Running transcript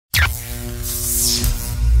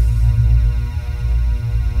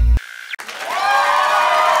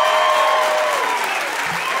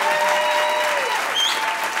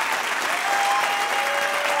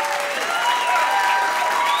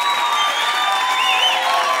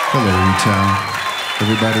Hello, eTown.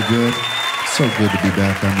 Everybody good? So good to be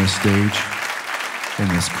back on this stage, in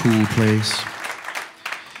this cool place.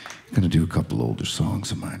 I'm gonna do a couple older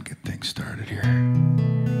songs of mine, get things started here.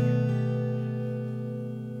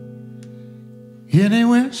 In a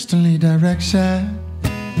westerly direction,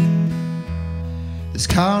 this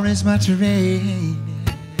car is my terrain.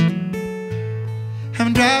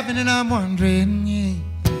 I'm driving and I'm wondering,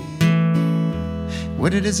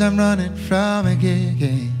 what it is I'm running from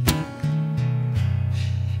again.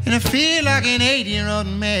 And I feel like an 80-year-old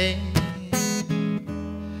man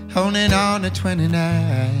holding on to 29.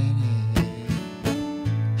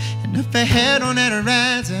 And up ahead on that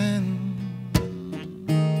horizon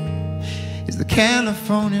is the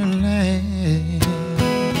California land.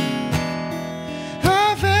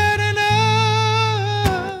 I've had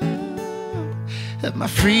enough of my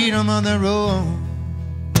freedom on the road.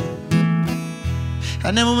 I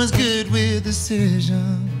never was good with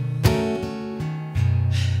decisions.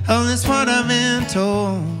 Oh, that's what I've been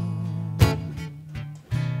told.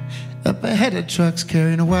 Up ahead of trucks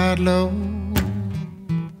carrying a wide load,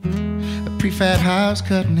 a prefab house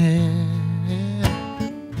cutting hair,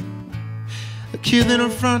 a cute little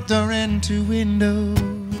front door and 2 windows.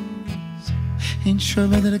 Ain't sure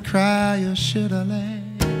whether to cry or should I laugh.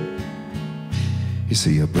 You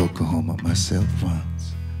see, I broke a home up myself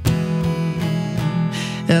once.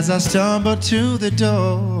 As I stumbled to the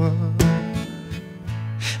door,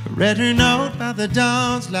 read her note by the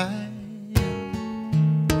dawn's light.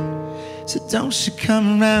 Said, don't you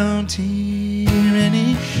come around here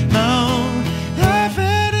anymore. I've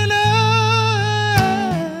had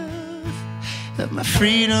enough of my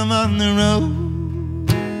freedom on the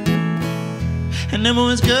road. I never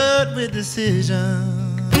was good with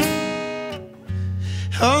decisions.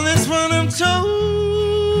 Oh, that's what I'm told.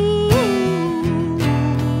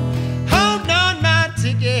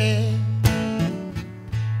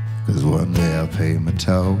 Cause one day I'll pay my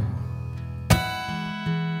toll.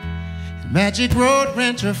 Magic road,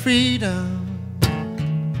 rent your freedom.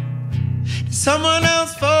 Someone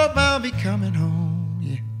else for I'll be coming home.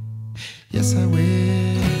 Yeah, yes I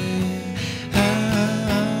will.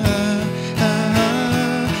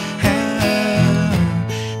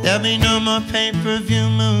 There'll be no more pay-per-view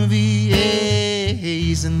movies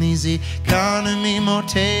in these economy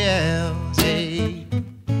motels. Hey.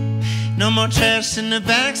 No more trash in the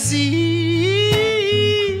backseat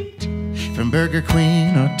from Burger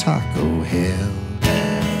Queen or Taco Hell.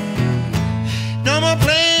 No more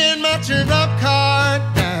playing match and rock card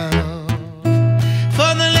now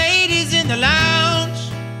for the ladies in the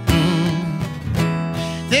lounge.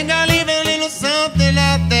 Think I'll leave a little something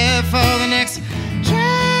out there for the next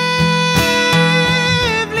traveling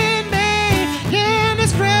man in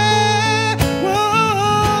this crowd.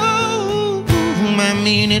 Whoa, I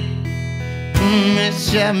mean it.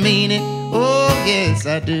 Yes, I mean it. Oh, yes,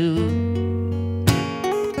 I do.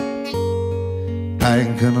 I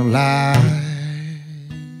ain't gonna lie.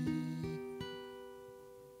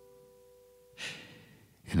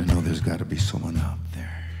 And I know there's gotta be someone out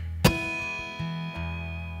there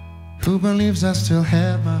who believes I still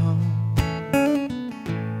have my home.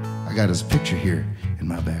 I got his picture here in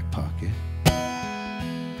my back pocket,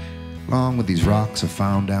 along with these rocks I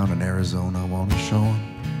found down in Arizona I wanna show him.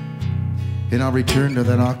 And I'll return to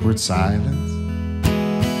that awkward silence.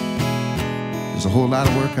 There's a whole lot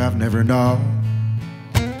of work I've never known,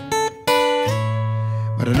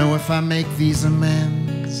 but I know if I make these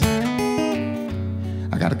amends,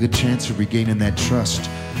 I got a good chance of regaining that trust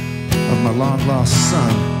of my long-lost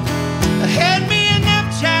son. Hand me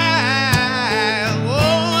enough, child.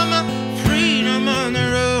 Oh, my freedom on the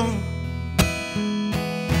road.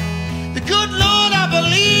 The good Lord, I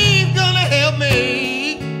believe, gonna help me.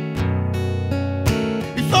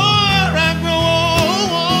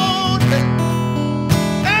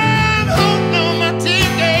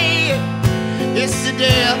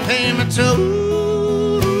 Yesterday I paid my toll.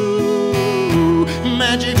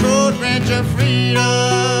 Magic road, rent your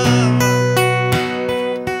freedom.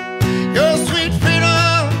 Your sweet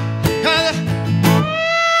freedom.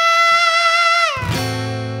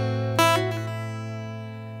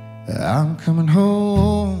 I'm coming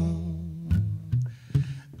home.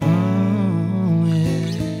 Oh,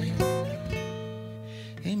 yeah.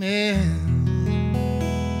 Amen.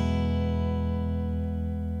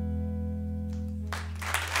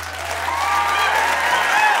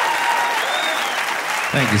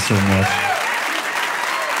 Thank you so much.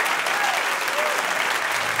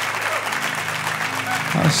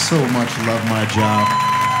 I so much love my job.